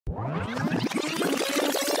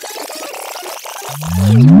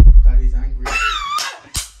Daddy's angry.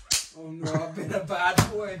 Oh no, I've been a bad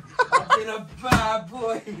boy. I've been a bad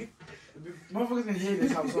boy. Motherfuckers can hear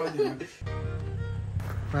this outside, you know.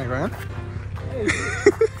 Right, Ryan? Hey.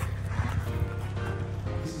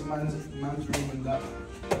 This is man's room and that.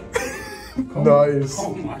 Nice.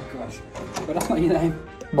 Oh my gosh. But that's not your name.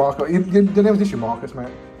 Marco, your name is literally Marcus,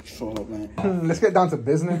 mate. Shut up, mate. Let's get down to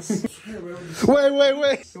business. wait. So what are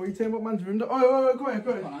you saying about man's room? Oh, go ahead.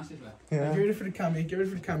 Yeah. Get ready for the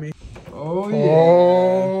cami, Oh,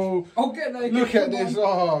 yeah. Oh, get there. Look at this.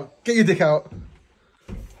 Oh, get your dick out.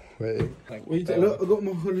 Wait. What you take? Look, I got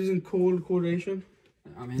my hoodies in coordination.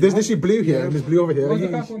 I mean, there's literally blue here and there's blue over here. What's the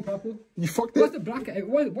purple and purple? You fucked it. What's the black?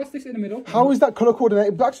 What's this in the middle? How is that colour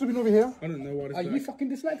coordinated? Black should have been over here. I don't know what it's Are you fucking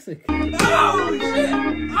dyslexic? Oh, shit!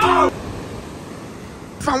 Oh!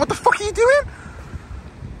 Fam, what the fuck are you doing?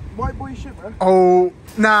 White boy shit, man. Oh,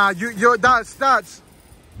 nah, you're that's.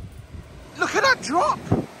 Look at that drop.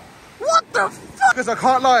 What the fuck? Because I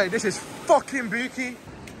can't lie, this is fucking booky.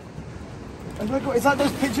 Oh my god, is that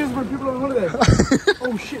those pictures when people are on holiday?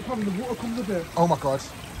 Oh shit, fam, the water comes up here. Oh my god.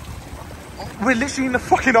 We're literally in the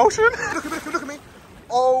fucking ocean. Look at me.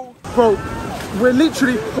 Oh, bro, we're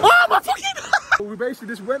literally. Oh my fucking. We basically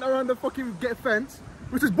just went around the fucking fence,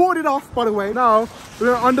 which is boarded off, by the way. Now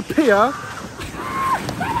we're on the pier. Look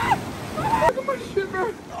at my shit,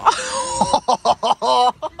 bro.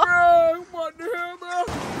 Bro, what the hell, bro?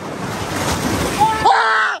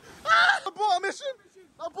 I bought a mission.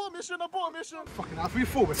 Fucking hell,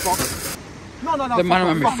 3-4, we're fucked. No. The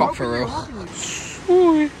man made me fuck for real.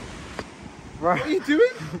 Right. What are you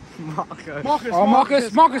doing?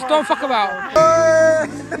 Marcus, don't fuck about.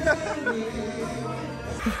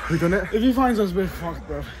 We done it? If he finds us, we're fucked,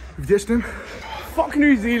 bro. We've ditched him. Fuck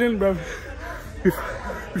New Zealand, bro.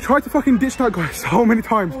 We've tried to fucking ditch that guy so many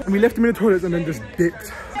times. And we left him in the toilets and then just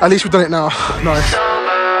dipped. At least we've done it now. Nice.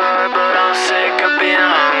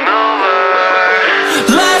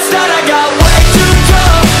 Last night I got way too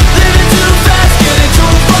drunk, living too fast, getting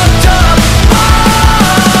too fucked up.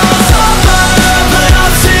 Sober, but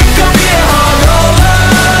I'm sick of being hungover.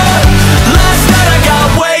 Last night I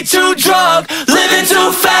got way too drunk, living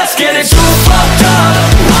too fast, getting too fucked up.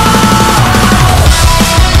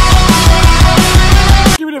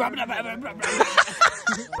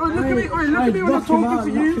 Look at me when I'm talking to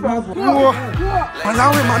you, bro.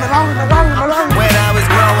 Allow him. When I was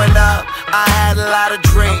growing up, I had a lot of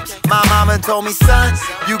dreams. My mama told me, son,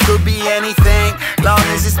 you could be anything, long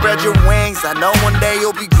as you spread your wings. I know one day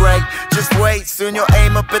you'll be great. Just wait, soon you'll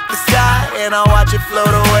aim up at the sky and I'll watch it float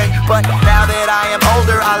away. But now that I am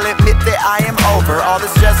older, I'll admit that I am over all the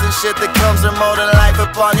stress and shit that comes from holding life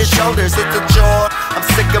upon your shoulders. It's a chore. I'm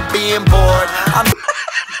sick of being bored.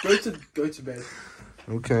 Go to bed.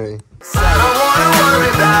 Okay. I don't wanna worry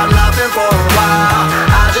about nothing for a while.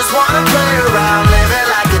 I just wanna play around.